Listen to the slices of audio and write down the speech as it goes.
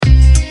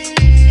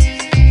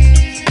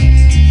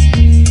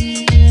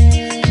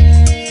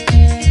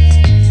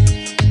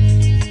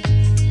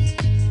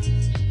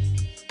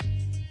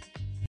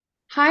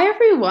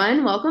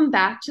everyone. Welcome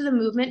back to the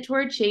Movement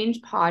Toward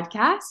Change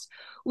podcast.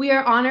 We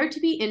are honored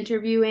to be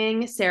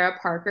interviewing Sarah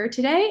Parker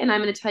today, and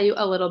I'm going to tell you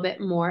a little bit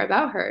more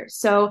about her.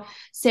 So,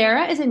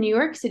 Sarah is a New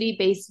York City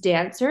based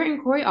dancer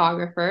and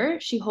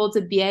choreographer. She holds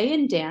a BA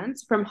in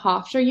dance from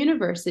Hofstra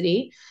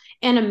University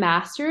and a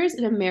master's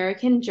in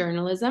American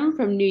journalism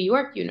from New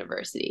York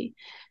University.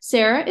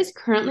 Sarah is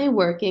currently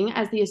working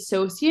as the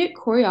associate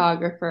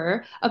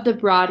choreographer of the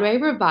Broadway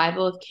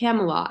revival of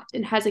Camelot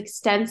and has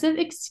extensive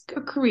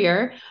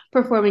career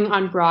performing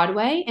on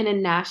Broadway and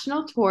in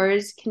national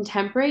tours,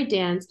 contemporary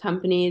dance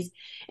companies,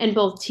 and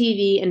both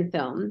TV and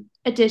film.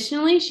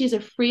 Additionally, she's a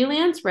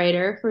freelance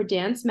writer for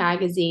Dance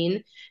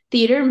Magazine,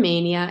 Theater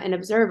Mania, and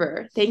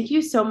Observer. Thank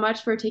you so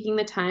much for taking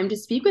the time to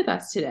speak with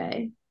us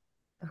today.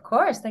 Of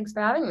course. Thanks for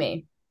having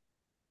me.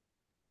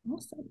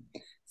 Awesome.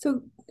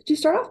 So, could you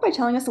start off by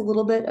telling us a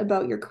little bit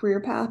about your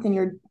career path and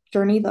your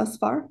journey thus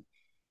far?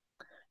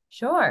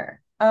 Sure.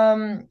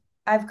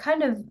 I've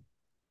kind of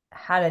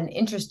had an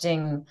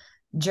interesting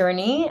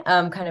journey,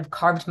 kind of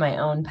carved my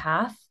own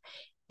path.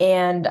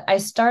 And I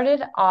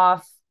started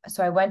off,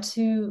 so I went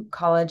to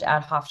college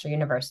at Hofstra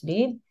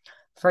University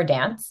for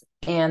dance,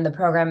 and the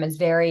program is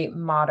very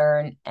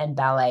modern and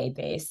ballet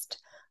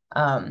based.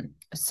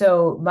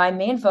 So my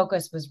main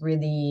focus was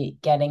really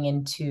getting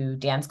into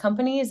dance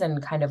companies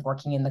and kind of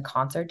working in the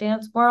concert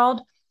dance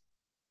world.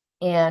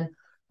 And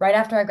right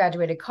after I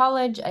graduated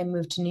college, I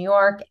moved to New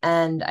York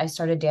and I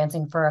started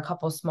dancing for a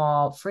couple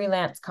small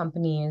freelance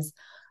companies,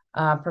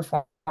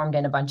 performed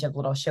in a bunch of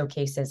little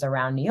showcases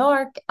around New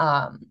York,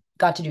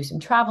 got to do some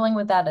traveling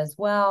with that as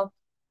well.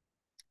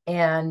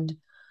 And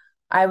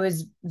I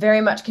was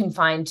very much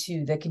confined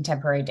to the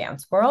contemporary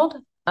dance world.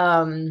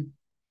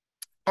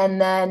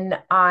 And then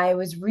I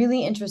was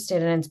really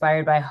interested and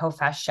inspired by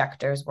Hofesh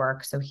Schechter's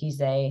work. So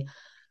he's a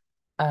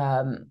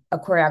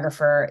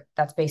choreographer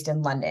that's based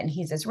in London.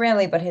 He's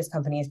Israeli, but his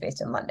company is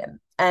based in London.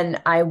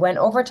 And I went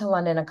over to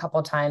London a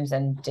couple times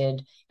and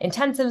did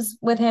intensives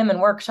with him and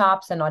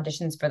workshops and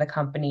auditions for the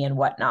company and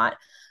whatnot.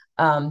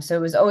 So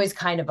it was always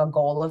kind of a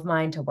goal of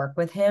mine to work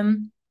with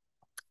him.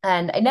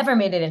 And I never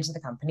made it into the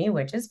company,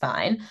 which is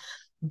fine.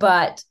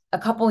 But a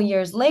couple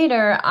years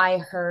later, I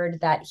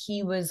heard that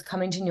he was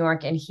coming to New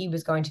York and he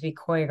was going to be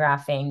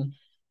choreographing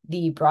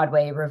the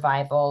Broadway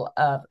revival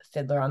of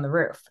Fiddler on the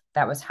Roof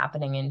that was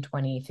happening in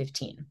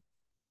 2015.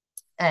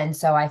 And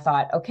so I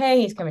thought,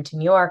 okay, he's coming to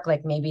New York.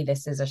 Like maybe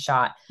this is a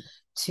shot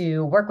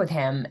to work with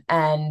him.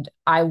 And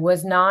I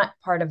was not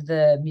part of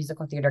the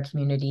musical theater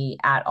community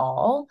at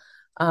all.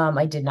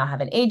 I did not have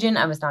an agent.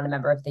 I was not a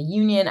member of the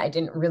union. I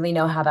didn't really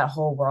know how that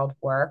whole world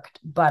worked,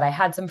 but I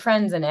had some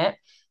friends in it.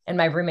 And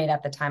my roommate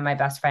at the time, my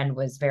best friend,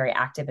 was very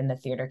active in the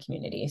theater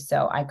community.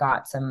 So I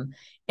got some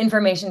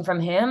information from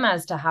him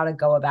as to how to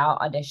go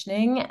about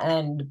auditioning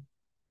and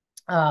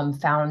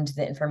found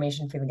the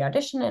information for the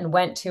audition and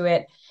went to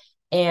it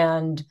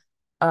and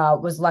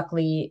was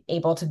luckily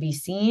able to be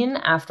seen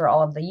after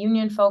all of the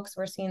union folks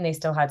were seen. They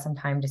still had some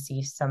time to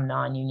see some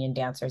non-union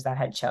dancers that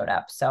had showed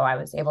up. So I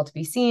was able to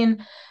be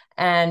seen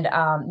and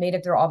made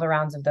it through all the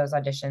rounds of those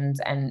auditions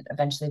and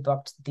eventually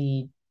booked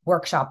the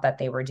workshop that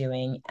they were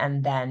doing.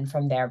 And then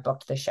from there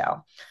booked the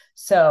show.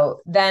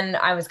 So then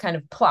I was kind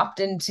of plopped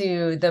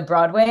into the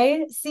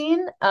Broadway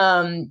scene,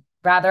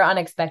 rather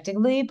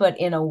unexpectedly, but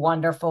in a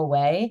wonderful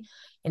way,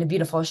 in a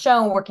beautiful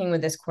show, working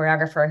with this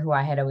choreographer who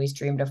I had always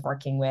dreamed of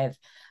working with.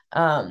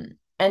 And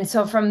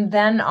so from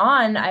then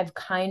on, I've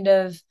kind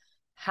of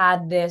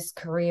had this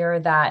career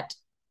that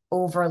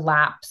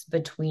overlaps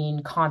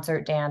between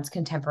concert dance,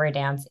 contemporary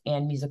dance,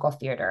 and musical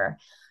theater.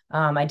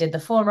 I did the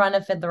full run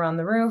of Fiddler on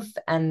the Roof,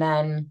 and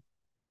then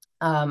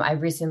I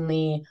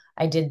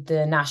did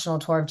the national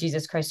tour of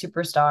Jesus Christ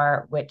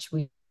Superstar, which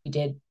we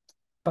did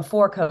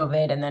before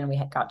COVID, and then we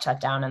got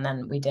shut down, and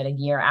then we did a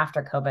year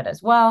after COVID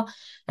as well,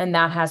 and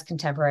that has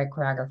contemporary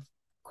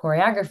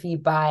choreography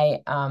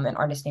by an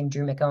artist named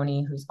Drew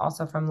McOney, who's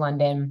also from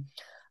London.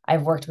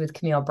 I've worked with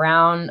Camille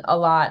Brown a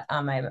lot.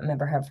 I'm a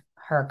member of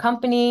her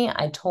company.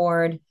 I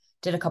toured,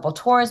 did a couple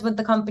tours with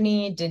the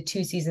company, did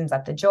 2 seasons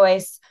at the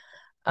Joyce.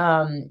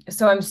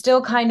 So I'm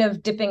still kind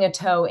of dipping a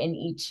toe in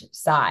each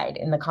side,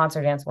 in the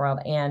concert dance world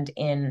and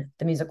in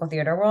the musical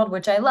theater world,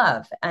 which I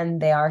love. And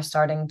they are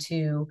starting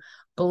to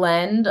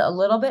blend a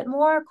little bit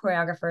more.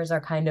 Choreographers are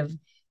kind of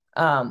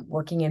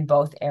working in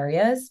both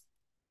areas.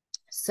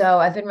 So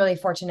I've been really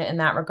fortunate in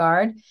that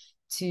regard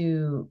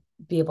to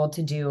be able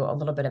to do a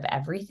little bit of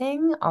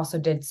everything. Also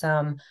did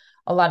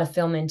a lot of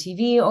film and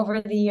TV over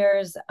the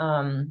years,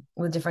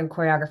 with different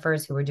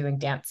choreographers who were doing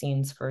dance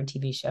scenes for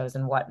TV shows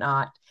and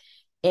whatnot.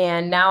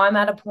 And now I'm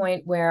at a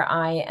point where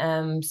I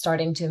am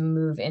starting to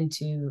move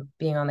into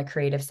being on the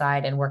creative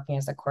side and working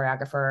as a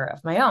choreographer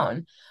of my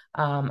own.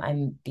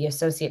 I'm the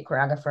associate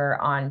choreographer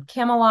on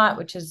Camelot,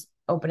 which is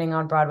opening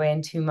on Broadway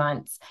in 2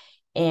 months,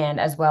 and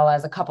as well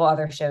as a couple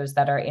other shows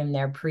that are in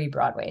their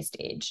pre-Broadway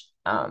stage.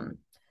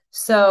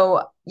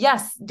 So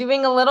yes,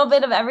 doing a little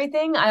bit of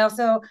everything. I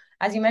also,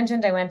 as you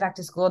mentioned, I went back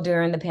to school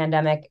during the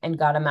pandemic and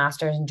got a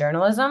master's in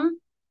journalism.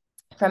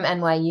 from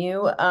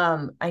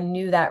NYU. I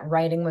knew that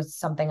writing was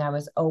something I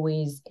was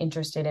always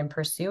interested in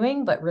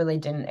pursuing, but really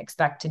didn't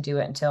expect to do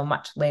it until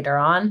much later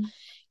on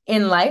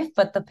in life.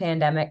 But the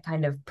pandemic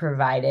kind of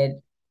provided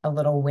a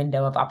little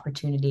window of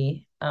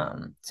opportunity.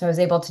 So I was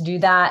able to do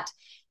that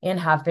and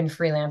have been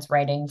freelance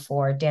writing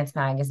for Dance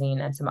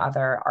Magazine and some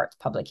other arts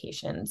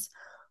publications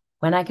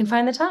when I can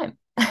find the time.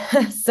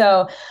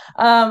 So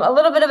a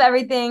little bit of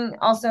everything.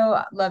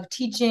 Also love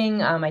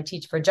teaching. I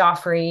teach for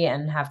Joffrey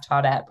and have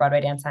taught at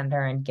Broadway Dance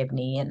Center and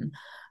Gibney, and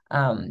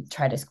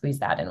try to squeeze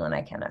that in when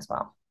I can as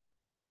well.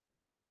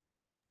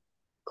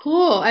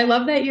 Cool. I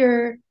love that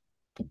you're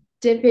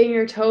dipping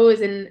your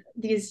toes in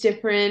these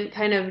different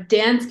kind of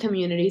dance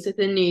communities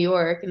within New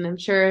York. And I'm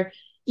sure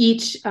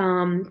each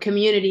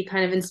community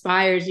kind of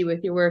inspires you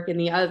with your work in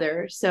the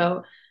other.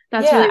 So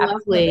that's Yeah, really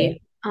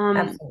absolutely. lovely.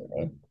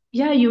 Absolutely.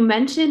 Yeah, you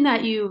mentioned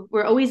that you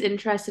were always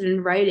interested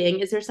in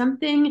writing. Is there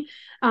something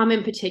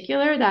in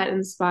particular that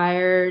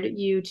inspired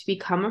you to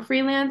become a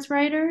freelance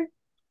writer?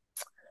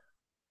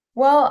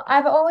 Well,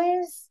 I've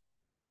always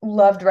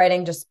loved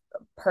writing, just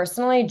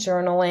personally,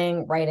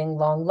 journaling, writing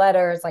long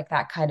letters, like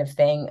that kind of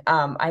thing.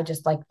 I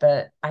just like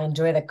I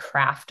enjoy the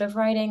craft of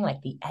writing,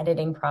 like the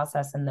editing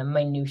process and the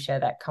minutia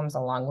that comes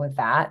along with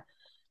that,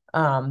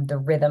 the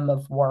rhythm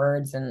of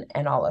words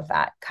and all of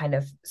that kind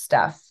of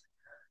stuff.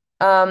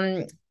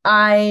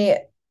 I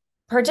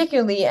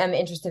particularly am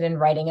interested in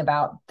writing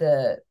about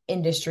the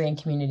industry and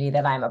community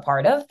that I'm a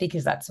part of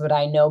because that's what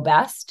I know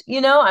best.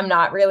 I'm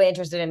not really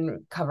interested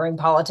in covering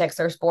politics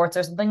or sports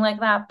or something like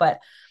that, but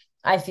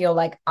I feel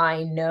like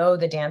I know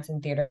the dance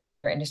and theater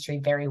industry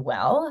very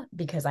well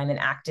because I'm an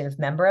active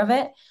member of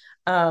it.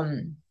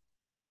 And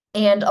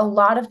a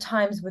lot of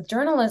times with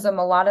journalism,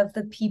 a lot of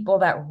the people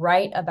that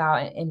write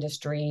about an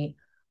industry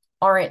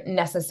aren't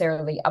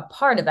necessarily a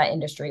part of that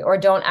industry or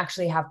don't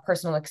actually have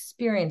personal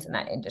experience in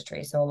that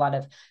industry. So a lot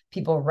of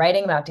people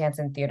writing about dance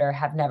and theater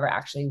have never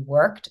actually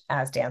worked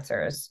as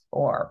dancers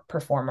or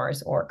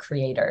performers or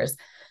creators.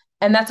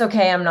 And that's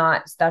okay.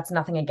 That's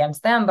nothing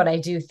against them, but I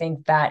do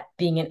think that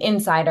being an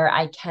insider,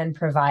 I can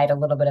provide a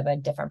little bit of a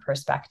different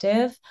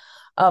perspective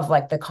of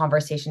like the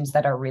conversations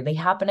that are really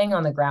happening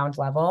on the ground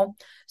level.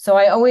 So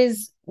I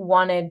always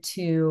wanted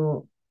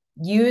to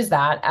use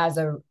that as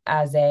a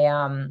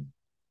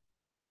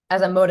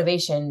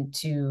motivation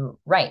to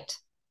write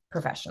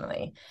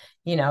professionally,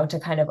 to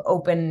kind of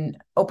open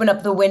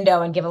up the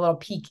window and give a little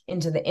peek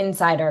into the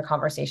insider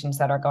conversations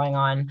that are going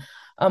on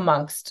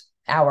amongst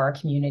our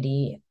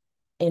community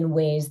in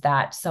ways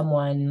that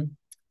someone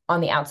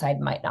on the outside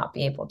might not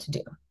be able to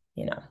do.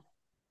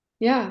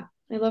 Yeah,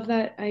 I love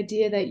that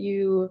idea that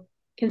you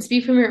can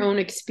speak from your own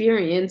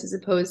experience as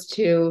opposed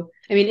to,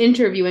 I mean,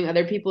 interviewing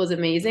other people is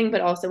amazing,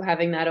 but also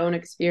having that own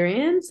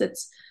experience.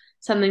 It's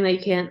something that you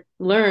can't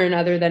learn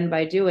other than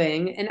by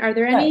doing. And are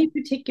there Right. any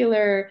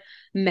particular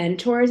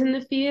mentors in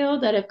the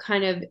field that have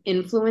kind of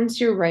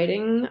influenced your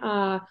writing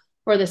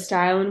or the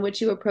style in which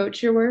you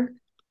approach your work?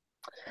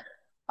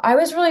 I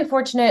was really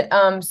fortunate.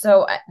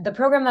 So the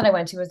program that I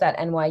went to was at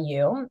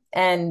NYU,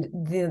 and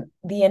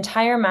the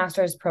entire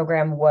master's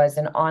program was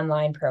an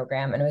online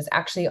program, and it was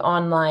actually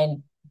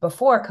online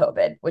before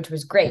COVID, which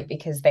was great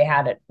because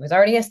it was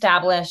already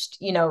established.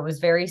 It was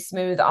very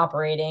smooth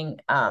operating,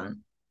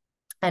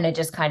 and it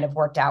just kind of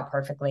worked out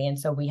perfectly. And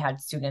so we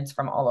had students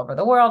from all over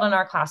the world in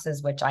our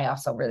classes, which I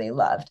also really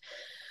loved.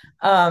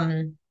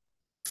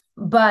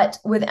 But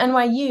with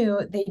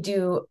NYU,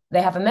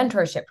 they have a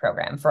mentorship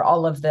program for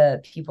all of the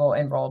people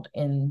enrolled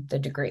in the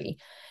degree.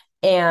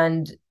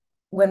 And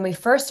when we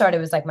first started,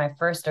 it was like my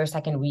first or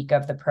second week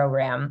of the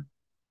program.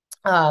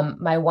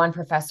 My one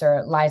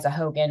professor, Liza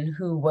Hogan,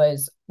 who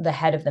was the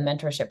head of the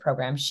mentorship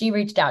program, she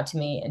reached out to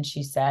me and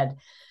she said,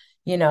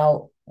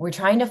 we're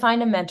trying to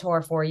find a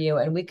mentor for you,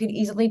 and we could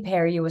easily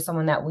pair you with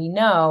someone that we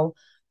know.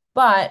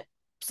 But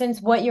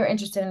since what you're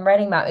interested in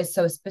writing about is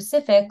so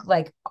specific,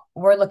 like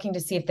we're looking to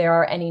see if there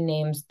are any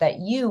names that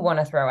you want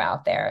to throw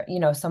out there,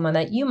 someone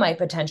that you might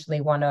potentially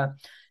want to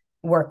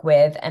work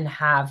with and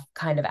have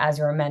kind of as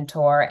your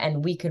mentor,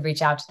 and we could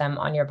reach out to them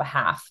on your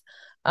behalf.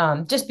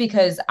 Just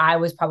because I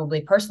was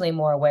probably personally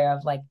more aware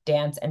of like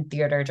dance and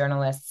theater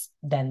journalists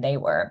than they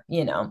were.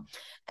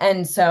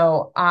 And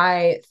so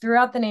I threw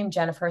out the name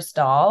Jennifer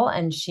Stahl,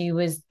 and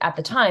at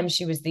the time,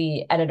 she was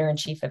the editor in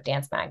chief of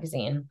Dance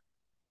Magazine.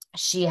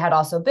 She had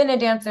also been a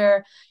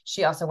dancer.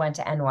 She also went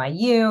to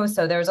NYU.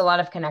 So there was a lot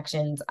of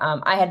connections.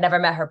 I had never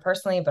met her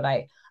personally, but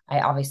I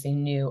obviously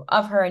knew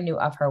of her and knew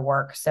of her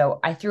work. So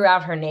I threw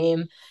out her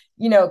name,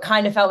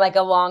 kind of felt like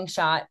a long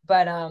shot,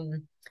 but so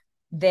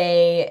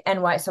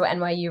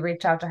NYU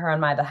reached out to her on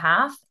my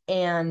behalf,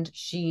 and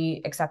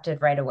she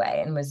accepted right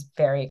away and was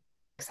very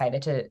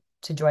excited to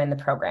join the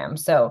program.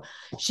 So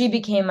she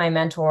became my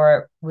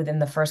mentor within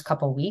the first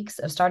couple weeks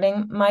of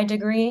starting my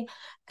degree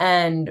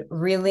and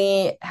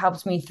really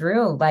helped me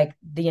through like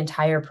the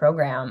entire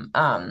program.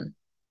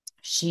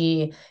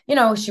 She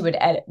would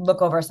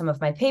look over some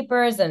of my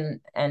papers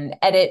and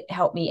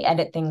help me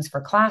edit things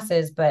for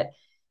classes, but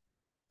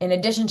in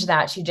addition to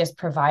that, she just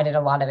provided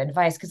a lot of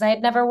advice because I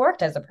had never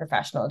worked as a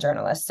professional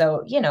journalist.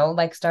 So,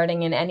 like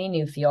starting in any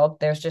new field,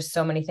 there's just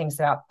so many things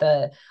about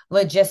the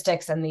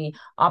logistics and the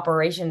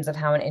operations of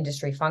how an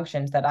industry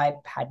functions that I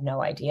had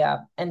no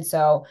idea. And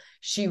so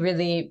she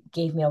really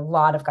gave me a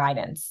lot of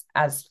guidance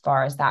as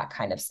far as that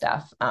kind of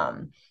stuff.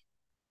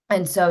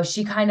 And so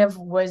she kind of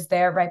was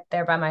there right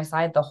there by my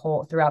side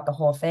throughout the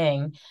whole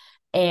thing,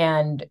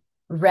 and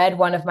read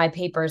one of my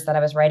papers that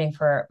I was writing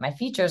for my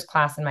features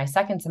class in my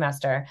second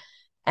semester.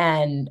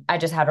 And I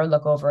just had her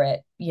look over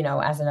it,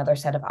 as another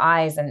set of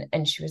eyes.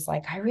 And she was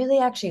like, I really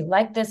actually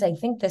like this. I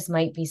think this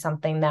might be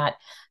something that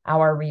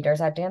our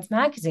readers at Dance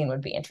Magazine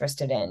would be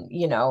interested in.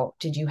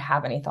 Did you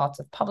have any thoughts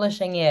of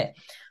publishing it?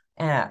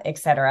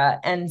 Etc.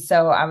 And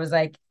so I was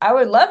like, I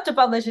would love to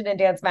publish it in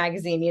Dance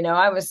Magazine.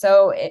 I was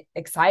so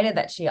excited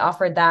that she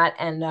offered that.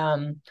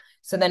 And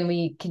so then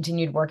we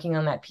continued working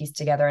on that piece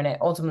together, and it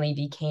ultimately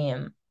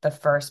became the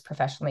first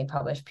professionally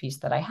published piece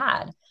that I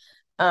had.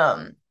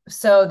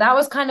 So that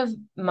was kind of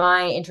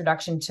my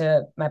introduction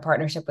to my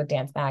partnership with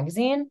Dance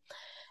Magazine.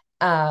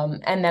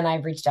 And then I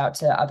reached out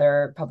to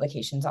other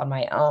publications on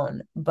my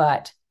own.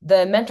 But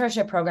the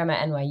mentorship program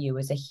at NYU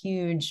was a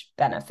huge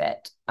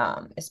benefit,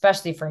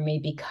 especially for me,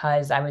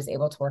 because I was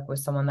able to work with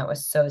someone that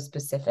was so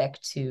specific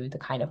to the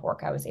kind of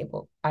work I was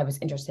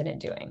interested in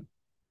doing.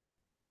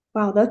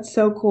 Wow, that's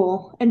so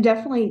cool. And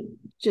definitely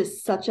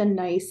just such a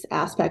nice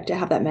aspect to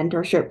have that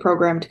mentorship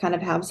program to kind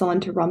of have someone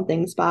to run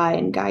things by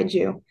and guide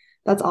you.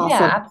 That's Yeah,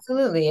 awesome.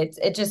 absolutely.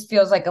 It just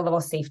feels like a little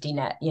safety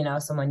net,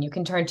 someone you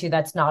can turn to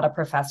that's not a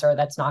professor,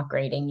 that's not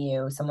grading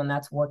you, someone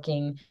that's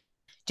working,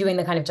 doing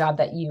the kind of job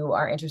that you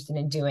are interested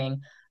in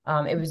doing.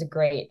 It was a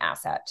great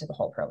asset to the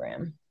whole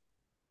program.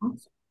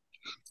 Awesome.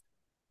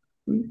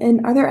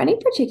 And are there any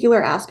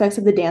particular aspects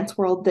of the dance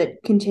world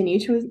that continue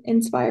to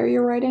inspire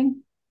your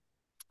writing?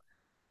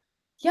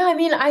 Yeah, I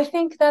mean, I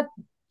think that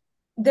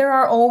there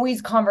are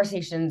always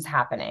conversations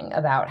happening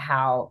about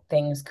how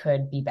things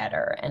could be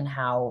better and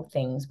how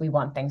we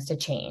want things to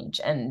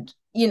change. And,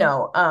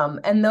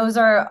 and those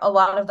are a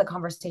lot of the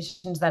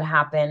conversations that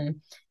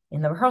happen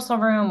in the rehearsal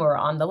room or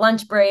on the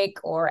lunch break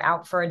or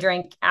out for a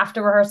drink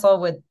after rehearsal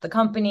with the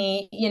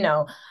company,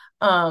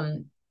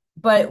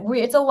 but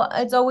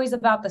it's always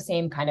about the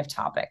same kind of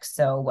topics.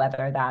 So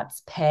whether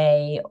that's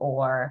pay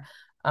or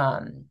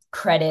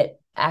credit,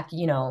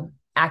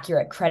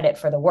 accurate credit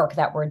for the work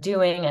that we're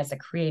doing as a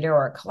creator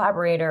or a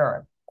collaborator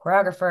or a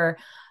choreographer,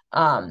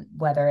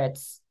 whether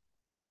it's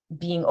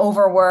being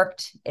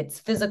overworked, it's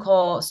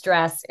physical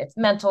stress, it's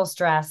mental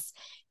stress,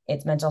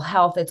 it's mental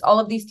health, it's all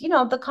of these,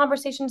 the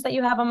conversations that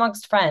you have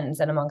amongst friends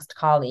and amongst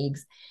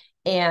colleagues.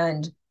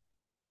 And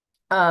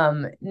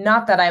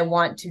not that I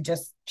want to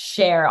just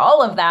share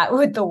all of that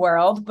with the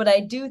world, but I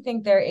do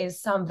think there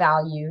is some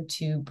value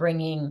to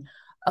bringing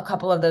a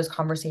couple of those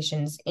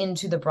conversations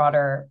into the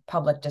broader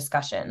public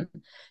discussion,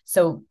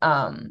 so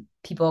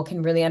people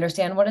can really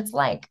understand what it's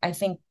like. I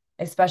think,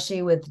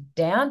 especially with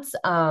dance,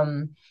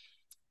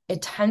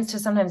 it tends to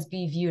sometimes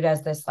be viewed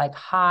as this like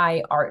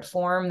high art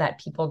form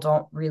that people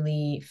don't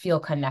really feel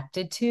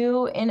connected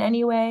to in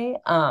any way.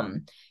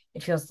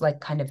 It feels like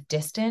kind of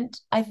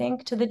distant, I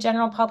think, to the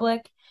general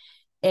public.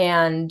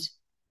 And,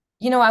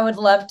 I would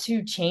love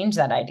to change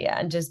that idea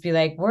and just be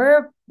like,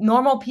 we're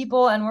normal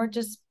people and we're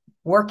just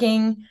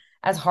working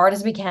as hard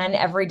as we can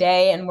every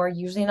day. And we're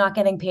usually not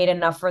getting paid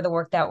enough for the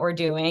work that we're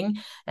doing.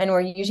 And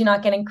we're usually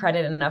not getting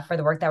credit enough for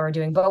the work that we're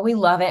doing, but we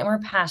love it and we're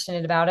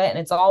passionate about it. And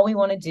it's all we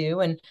want to do.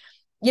 And,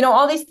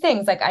 all these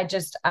things, like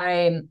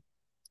I'm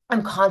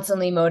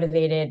constantly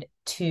motivated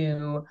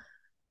to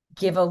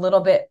give a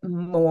little bit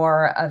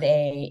more of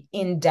a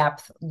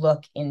in-depth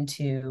look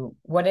into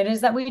what it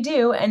is that we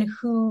do and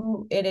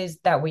who it is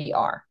that we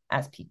are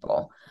as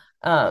people.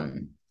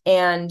 And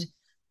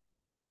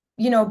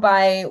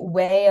by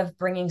way of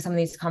bringing some of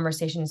these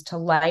conversations to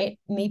light,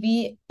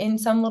 maybe in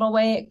some little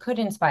way it could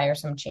inspire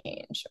some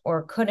change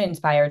or could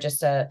inspire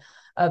just a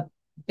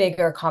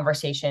bigger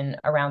conversation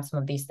around some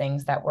of these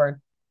things that we're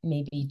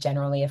maybe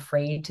generally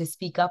afraid to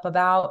speak up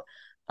about.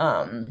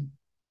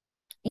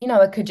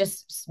 It could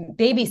just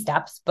baby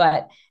steps,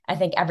 but I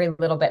think every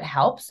little bit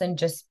helps. And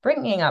just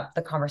bringing up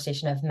the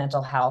conversation of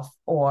mental health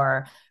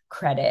or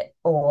credit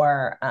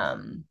or,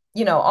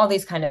 all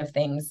these kind of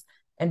things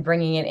and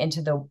bringing it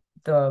into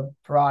the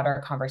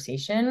broader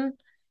conversation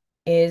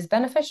is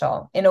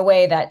beneficial in a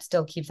way that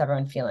still keeps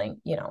everyone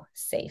feeling,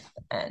 safe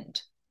and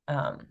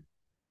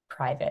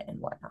private and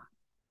whatnot.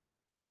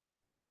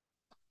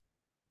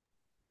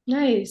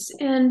 Nice.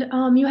 And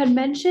you had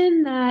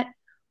mentioned that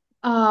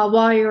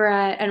while you were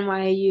at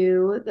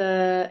NYU,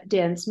 the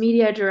dance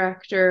media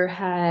director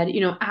had,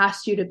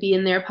 asked you to be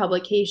in their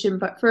publication.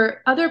 But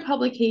for other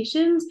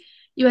publications,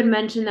 you had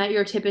mentioned that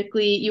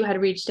you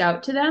had reached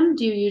out to them.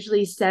 Do you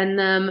usually send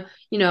them,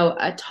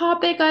 a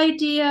topic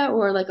idea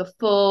or like a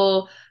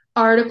full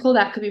article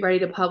that could be ready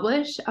to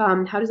publish?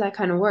 How does that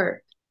kind of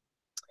work?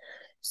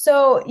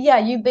 So yeah,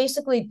 you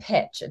basically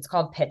pitch. It's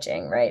called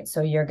pitching, right?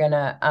 So you're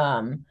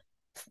gonna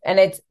and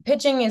it's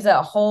pitching is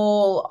a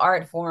whole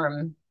art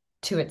form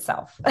to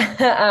itself.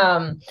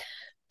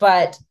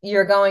 but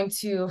you're going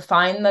to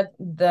find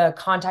the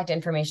contact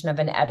information of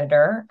an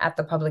editor at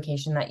the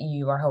publication that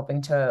you are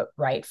hoping to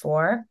write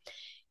for.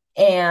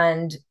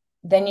 And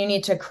then you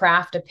need to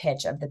craft a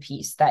pitch of the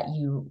piece that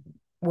you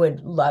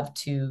would love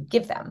to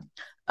give them.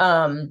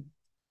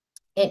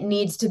 It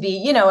needs to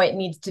be, it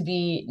needs to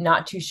be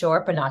not too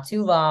short, but not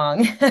too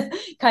long,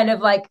 kind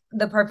of like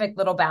the perfect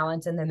little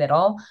balance in the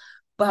middle.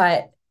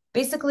 But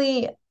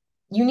basically,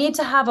 you need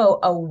to have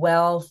a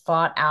well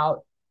thought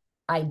out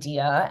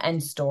idea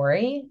and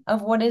story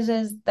of what it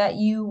is that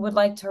you would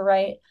like to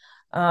write.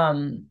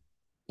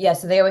 Yeah,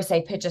 so they always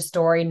say pitch a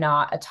story,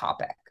 not a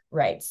topic,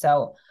 right?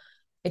 So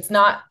it's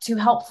not too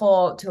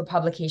helpful to a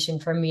publication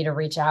for me to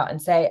reach out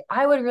and say,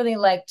 I would really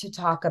like to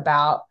talk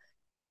about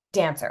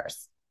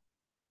dancers.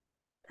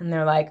 And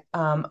they're like,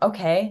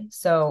 okay,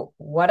 so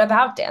what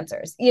about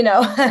dancers?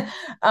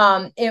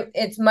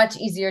 It's much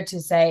easier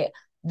to say,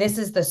 this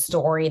is the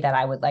story that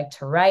I would like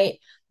to write.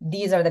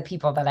 These are the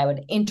people that I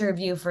would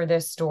interview for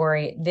this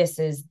story. This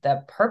is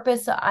the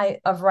purpose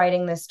of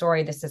writing this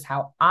story. This is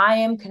how I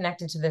am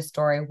connected to this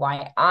story,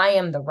 why I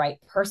am the right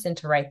person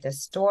to write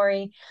this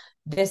story.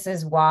 This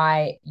is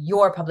why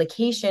your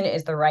publication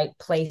is the right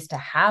place to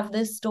have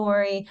this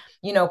story,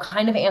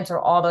 kind of answer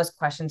all those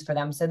questions for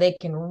them so they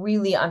can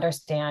really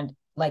understand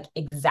like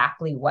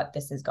exactly what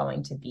this is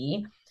going to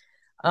be.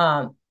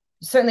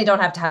 Certainly don't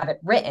have to have it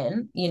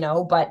written,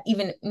 but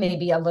even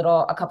maybe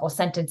a couple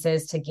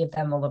sentences to give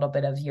them a little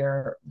bit of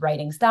your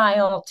writing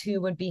style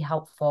too would be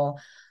helpful.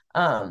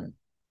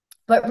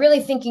 But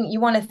really you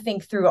want to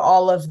think through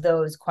all of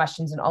those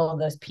questions and all of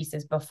those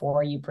pieces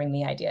before you bring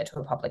the idea to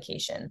a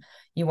publication.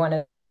 You want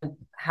to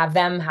have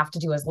them have to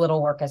do as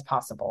little work as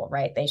possible,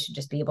 right? They should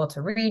just be able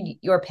to read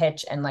your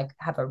pitch and like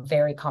have a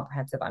very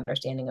comprehensive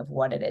understanding of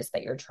what it is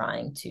that you're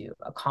trying to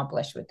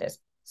accomplish with this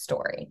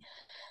story.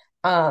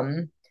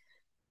 And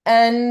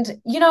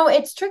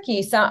it's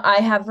tricky. So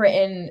I have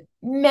written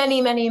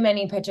many, many,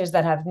 many pitches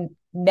that have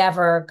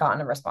never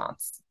gotten a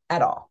response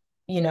at all,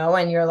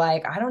 and you're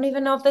like, I don't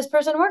even know if this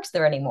person works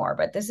there anymore,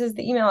 but this is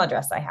the email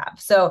address I have.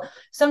 So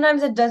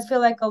sometimes it does feel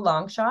like a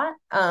long shot.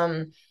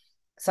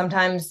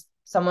 Sometimes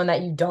someone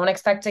that you don't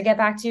expect to get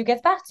back to you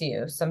gets back to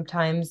you.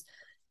 Sometimes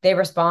they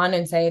respond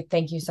and say,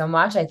 thank you so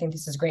much. I think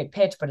this is a great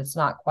pitch, but it's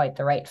not quite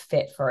the right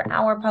fit for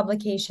our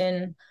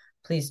publication.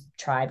 Please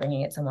try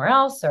bringing it somewhere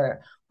else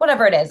or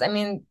whatever it is. I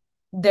mean,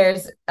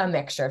 there's a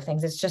mixture of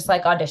things. It's just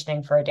like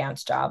auditioning for a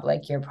dance job.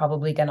 Like you're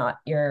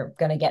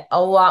gonna get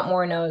a lot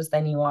more no's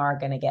than you are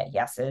gonna get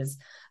yeses.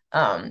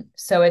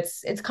 So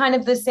it's kind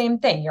of the same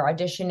thing. You're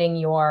auditioning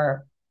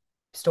your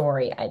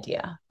story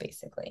idea,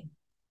 basically.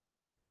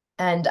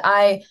 And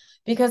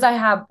because I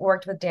have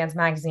worked with Dance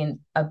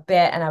Magazine a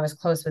bit and I was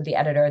close with the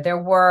editor,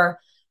 there were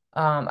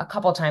a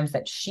couple times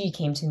that she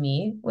came to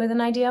me with an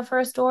idea for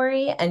a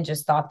story and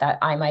just thought that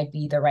I might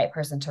be the right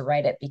person to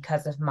write it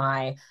because of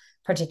my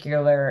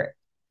particular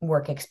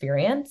work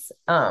experience.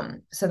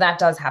 So that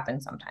does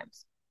happen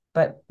sometimes,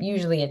 but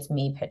usually it's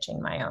me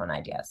pitching my own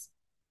ideas.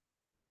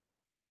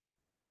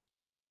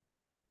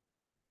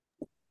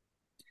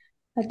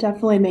 That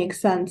definitely makes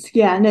sense.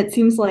 Yeah, and it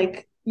seems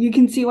like you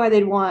can see why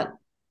they'd want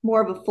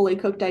more of a fully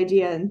cooked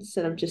idea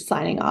instead of just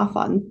signing off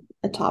on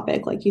a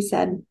topic, like you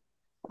said.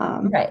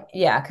 Right.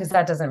 Yeah, because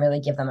that doesn't really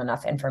give them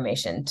enough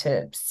information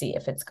to see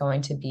if it's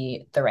going to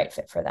be the right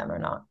fit for them or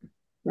not.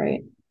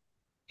 Right.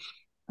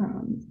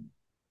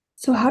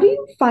 So how do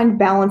you find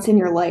balance in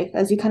your life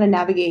as you kind of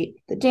navigate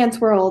the dance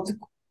world,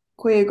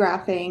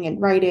 choreographing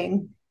and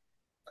writing?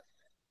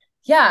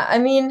 Yeah, I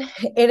mean,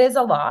 it is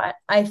a lot.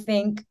 I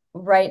think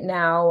right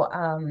now,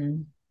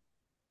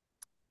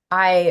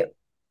 I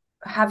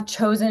have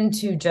chosen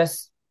to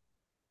just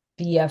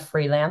be a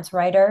freelance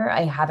writer.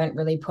 I haven't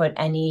really put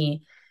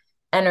any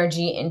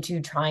energy into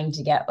trying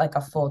to get like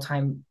a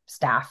full-time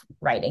staff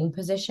writing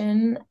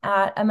position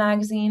at a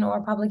magazine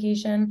or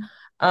publication.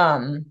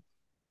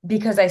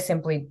 Because I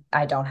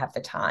don't have the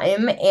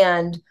time.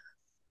 And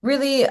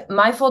really,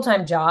 my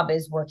full-time job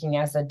is working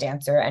as a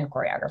dancer and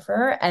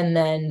choreographer. And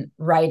then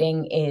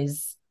writing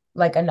is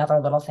like another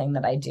little thing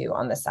that I do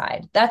on the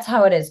side. That's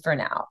how it is for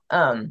now.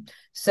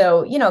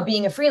 So,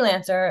 being a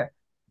freelancer,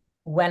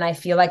 when I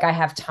feel like I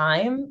have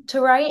time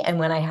to write and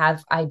when I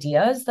have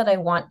ideas that I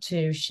want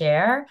to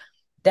share,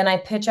 then I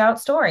pitch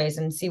out stories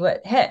and see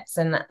what hits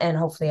and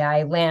hopefully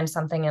I land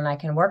something and I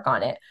can work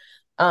on it.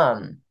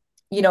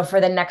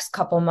 For the next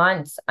couple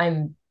months,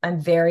 I'm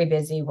very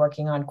busy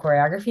working on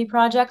choreography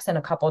projects and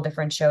a couple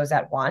different shows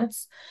at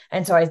once.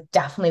 And so I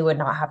definitely would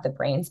not have the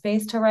brain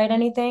space to write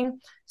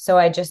anything. So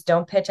I just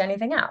don't pitch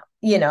anything out.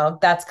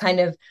 That's kind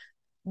of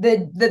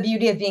the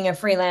beauty of being a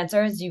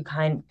freelancer is you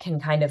can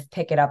kind of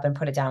pick it up and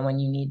put it down when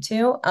you need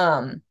to.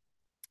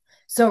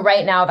 So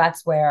right now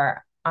that's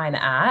where I'm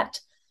at.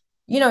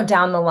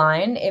 Down the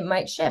line, it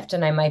might shift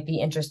and I might be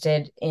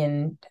interested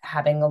in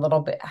having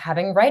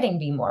writing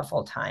be more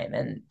full time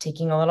and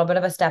taking a little bit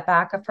of a step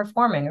back of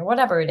performing or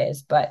whatever it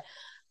is. But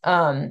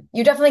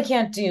you definitely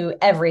can't do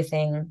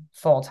everything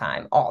full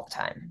time all the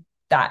time.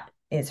 That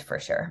is for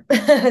sure.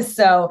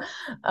 So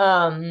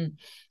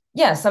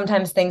yeah,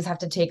 sometimes things have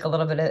to take a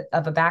little bit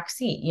of a back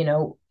seat.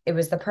 It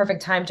was the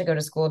perfect time to go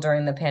to school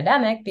during the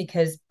pandemic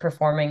because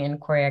performing and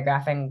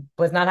choreographing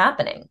was not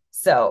happening.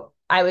 So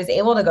I was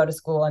able to go to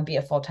school and be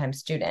a full-time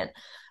student.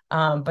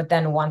 But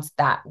then once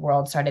that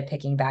world started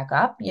picking back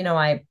up,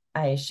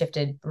 I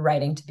shifted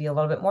writing to be a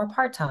little bit more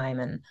part-time,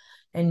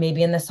 and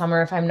maybe in the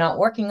summer, if I'm not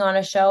working on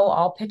a show,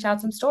 I'll pitch out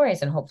some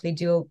stories and hopefully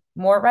do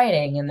more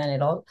writing, and then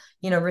it'll,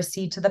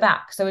 recede to the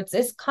back. So it's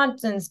this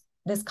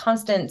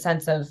constant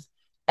sense of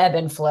ebb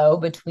and flow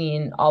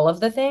between all of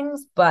the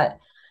things. But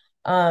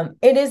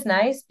it is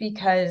nice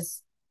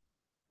because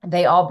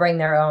they all bring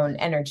their own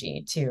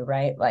energy too,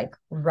 right? Like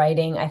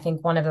writing, I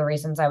think one of the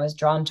reasons I was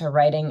drawn to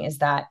writing is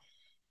that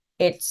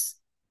it's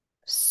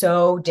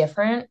so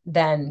different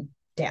than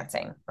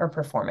dancing or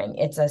performing.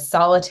 It's a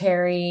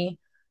solitary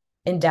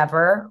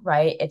endeavor,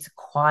 right? It's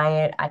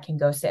quiet. I can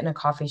go sit in a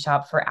coffee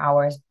shop for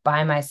hours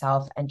by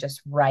myself and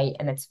just write.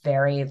 And it's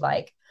very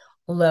like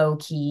low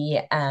key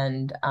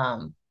and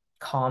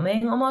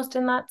calming almost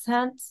in that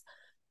sense,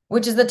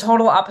 which is the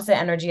total opposite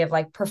energy of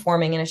like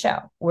performing in a show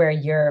where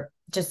you're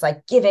just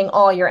like giving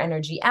all your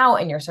energy out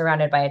and you're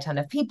surrounded by a ton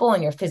of people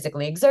and you're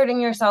physically exerting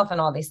yourself and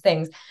all these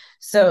things.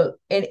 So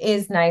it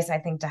is nice, I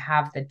think, to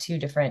have the two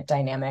different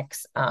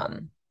dynamics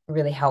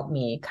really help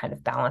me kind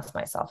of balance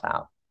myself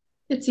out.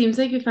 It seems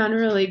like you found a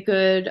really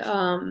good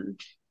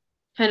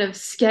kind of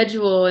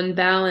schedule and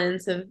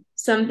balance of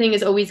something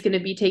is always going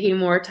to be taking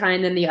more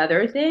time than the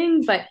other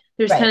thing, but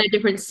there's kind Right. of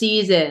different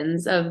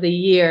seasons of the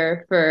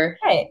year for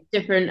Right.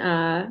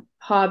 different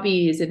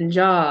hobbies and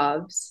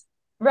jobs.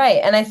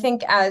 Right. And I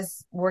think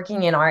as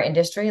working in our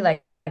industry,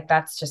 like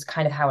that's just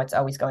kind of how it's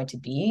always going to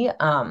be.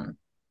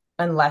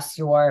 Unless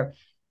you're,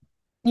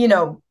 you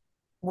know,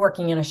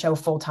 working in a show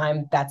full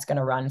time that's going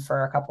to run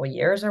for a couple of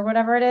years or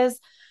whatever it is,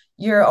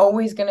 you're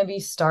always going to be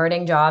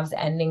starting jobs,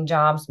 ending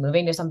jobs,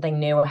 moving to something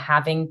new,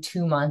 having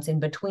 2 months in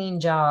between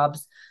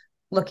jobs,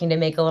 looking to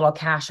make a little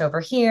cash over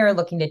here,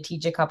 looking to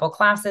teach a couple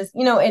classes.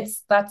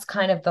 That's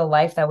kind of the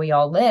life that we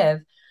all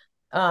live.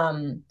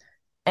 Um,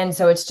 and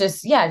so it's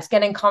just, yeah, it's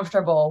getting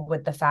comfortable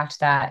with the fact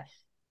that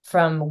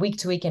from week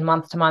to week and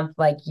month to month,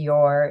 like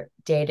your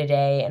day to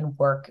day and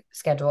work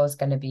schedule is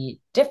going to be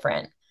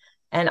different.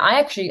 And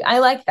I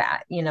like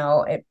that.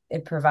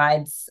 It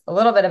provides a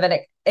little bit of an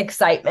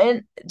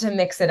excitement to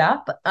mix it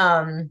up.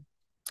 And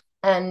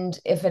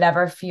if it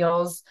ever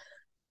feels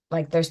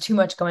like there's too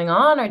much going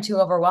on or too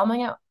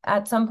overwhelming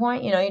at some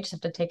point, you just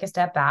have to take a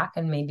step back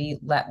and maybe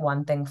let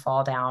one thing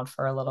fall down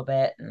for a little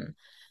bit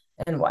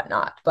and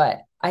whatnot.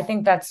 But I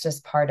think that's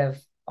just part of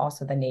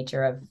also the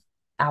nature of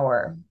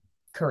our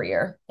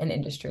career and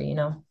industry.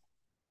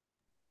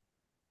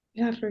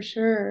 Yeah, for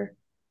sure.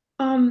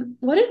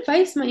 What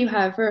advice might you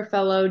have for a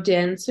fellow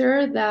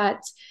dancer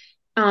that's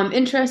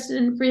interested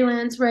in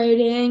freelance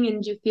writing,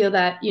 and do you feel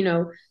that,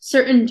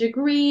 certain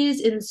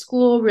degrees in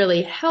school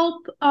really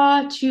help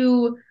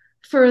to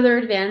further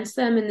advance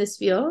them in this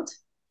field?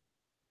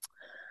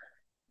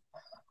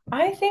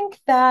 I think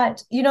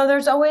that,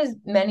 there's always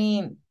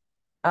many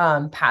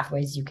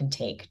pathways you can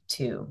take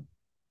to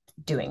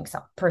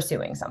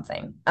pursuing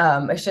something.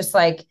 It's just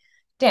like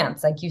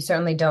dance. Like you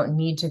certainly don't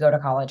need to go to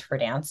college for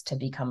dance to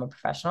become a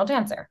professional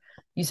dancer.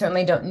 You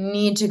certainly don't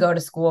need to go to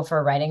school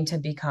for writing to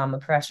become a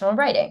professional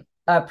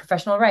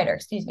writer,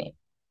 excuse me.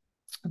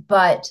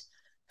 But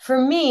for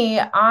me,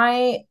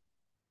 I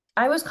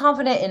was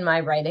confident in my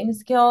writing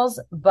skills,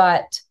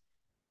 but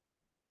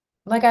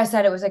like I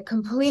said, it was a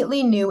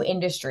completely new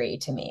industry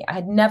to me. I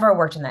had never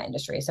worked in that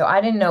industry, so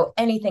I didn't know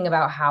anything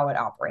about how it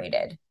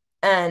operated.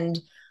 And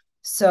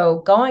so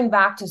going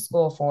back to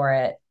school for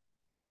it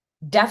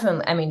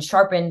definitely, I mean,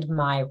 sharpened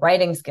my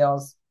writing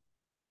skills,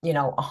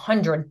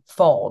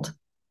 100-fold,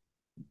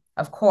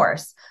 of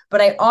course.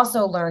 But I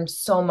also learned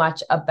so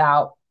much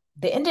about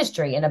the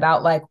industry and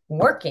about like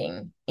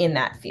working in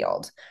that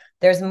field.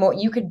 There's more,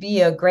 you could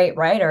be a great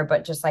writer,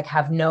 but just like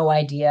have no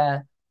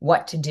idea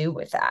what to do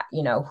with that,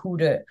 who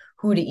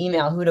to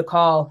email, who to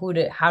call,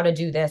 how to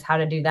do this, how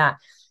to do that.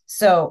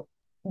 So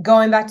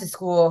going back to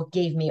school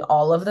gave me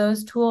all of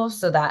those tools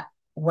so that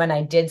when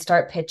I did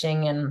start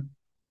pitching and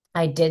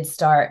I did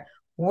start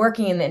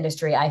working in the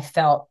industry, I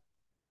felt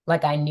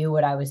like I knew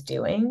what I was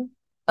doing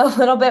a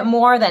little bit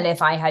more than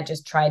if I had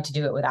just tried to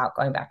do it without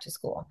going back to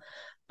school.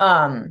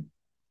 Um,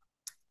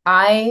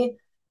 I,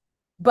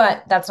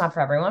 but that's not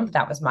for everyone, but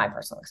that was my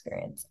personal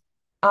experience.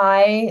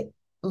 I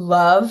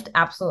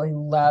absolutely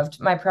loved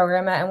my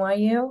program at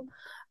NYU.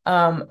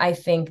 I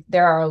think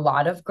there are a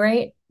lot of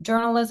great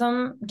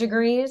journalism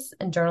degrees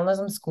and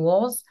journalism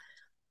schools.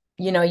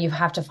 You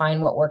have to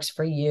find what works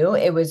for you.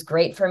 It was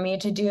great for me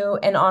to do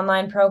an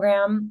online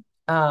program.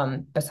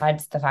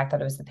 Besides the fact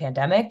that it was the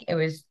pandemic, it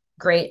was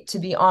great to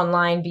be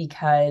online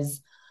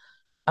because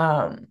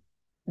um,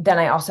 then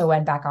I also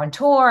went back on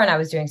tour and I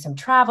was doing some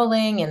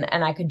traveling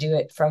and I could do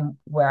it from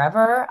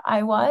wherever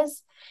I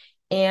was.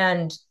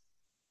 And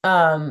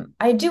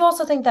I do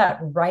also think that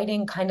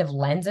writing kind of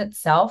lends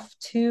itself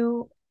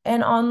to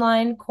an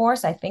online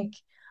course.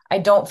 I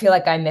don't feel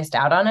like I missed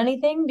out on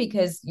anything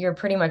because you're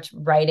pretty much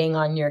writing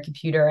on your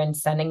computer and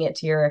sending it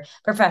to your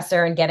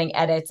professor and getting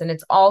edits. And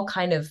it's all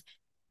kind of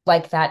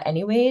like that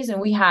anyways.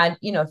 And we had,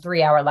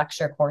 3-hour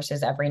lecture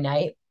courses every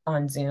night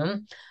on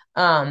Zoom.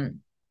 Um,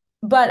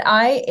 but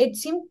it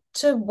seemed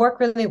to work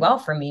really well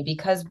for me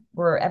because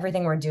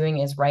everything we're doing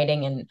is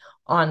writing and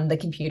on the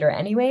computer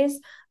anyways.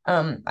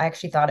 I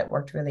actually thought it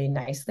worked really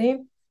nicely.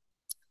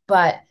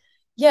 But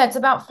yeah, it's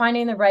about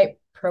finding the right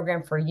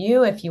program for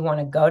you. If you want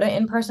to go to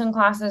in-person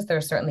classes,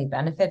 there's certainly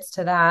benefits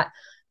to that.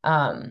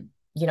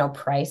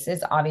 Price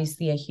is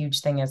obviously a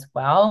huge thing as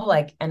well.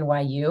 Like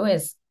NYU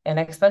is an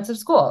expensive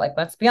school. Like,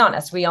 let's be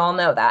honest, we all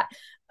know that.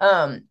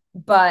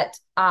 But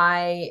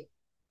I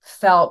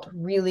felt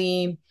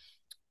really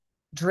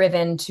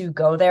driven to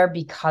go there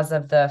because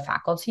of the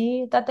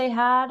faculty that they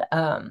had.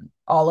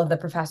 All of the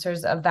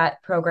professors of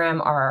that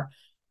program are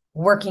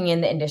working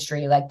in the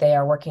industry, like they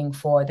are working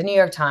for the New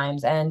York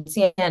Times and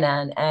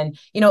CNN and,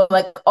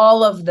 like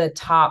all of the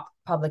top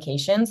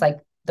publications, like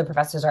the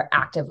professors are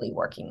actively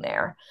working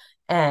there.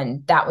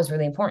 And that was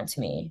really important to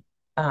me,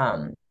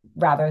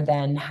 rather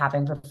than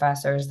having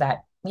professors that,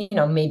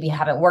 maybe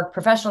haven't worked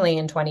professionally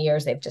in 20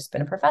 years. They've just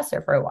been a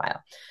professor for a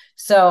while.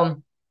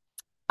 So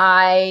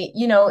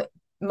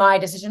my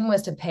decision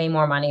was to pay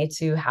more money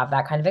to have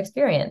that kind of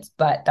experience,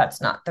 but that's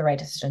not the right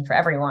decision for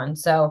everyone.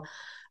 So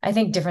I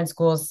think different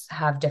schools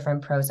have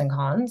different pros and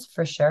cons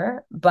for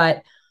sure.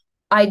 But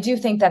I do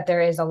think that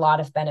there is a lot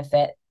of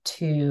benefit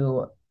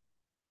to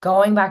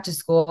going back to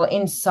school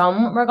in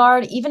some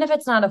regard, even if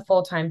it's not a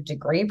full-time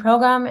degree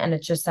program and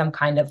it's just some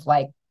kind of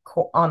like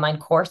online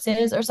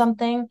courses or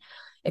something.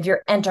 If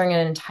you're entering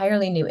an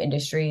entirely new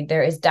industry,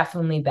 there is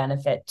definitely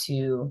benefit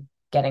to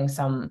getting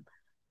some,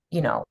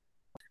 you know,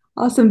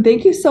 Awesome.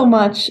 Thank you so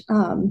much.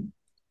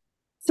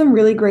 Some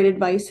really great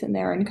advice in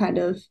there and kind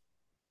of,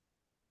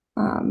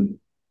 um,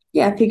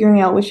 yeah,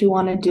 figuring out what you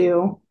want to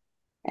do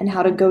and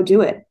how to go do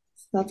it.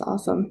 So that's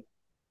awesome.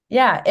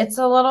 yeah, it's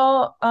a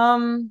little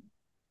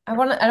I don't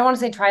want to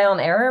say trial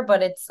and error,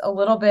 but it's a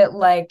little bit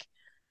like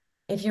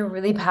if you're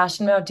really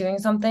passionate about doing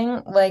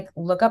something, like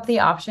look up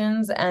the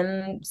options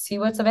and see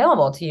what's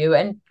available to you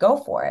and go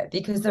for it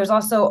because there's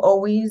also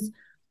always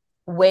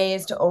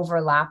ways to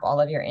overlap all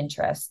of your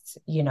interests.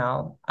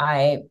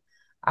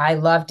 I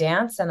love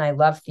dance and I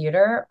love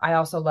theater. I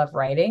also love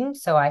writing,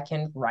 so I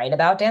can write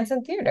about dance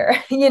and theater.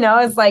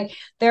 It's like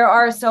there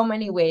are so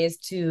many ways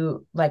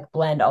to like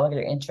blend all of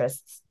your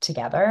interests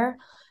together.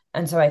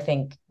 And so I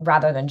think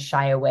rather than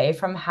shy away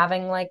from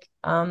having like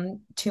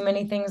too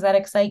many things that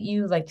excite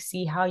you, like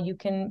see how you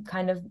can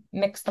kind of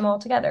mix them all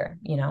together.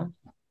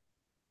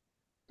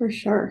 For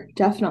sure.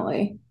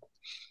 Definitely.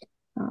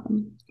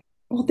 Um,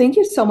 well, thank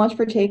you so much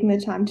for taking the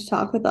time to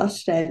talk with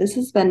us today. This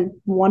has been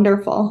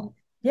wonderful.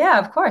 Yeah,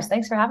 of course.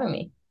 Thanks for having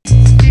me.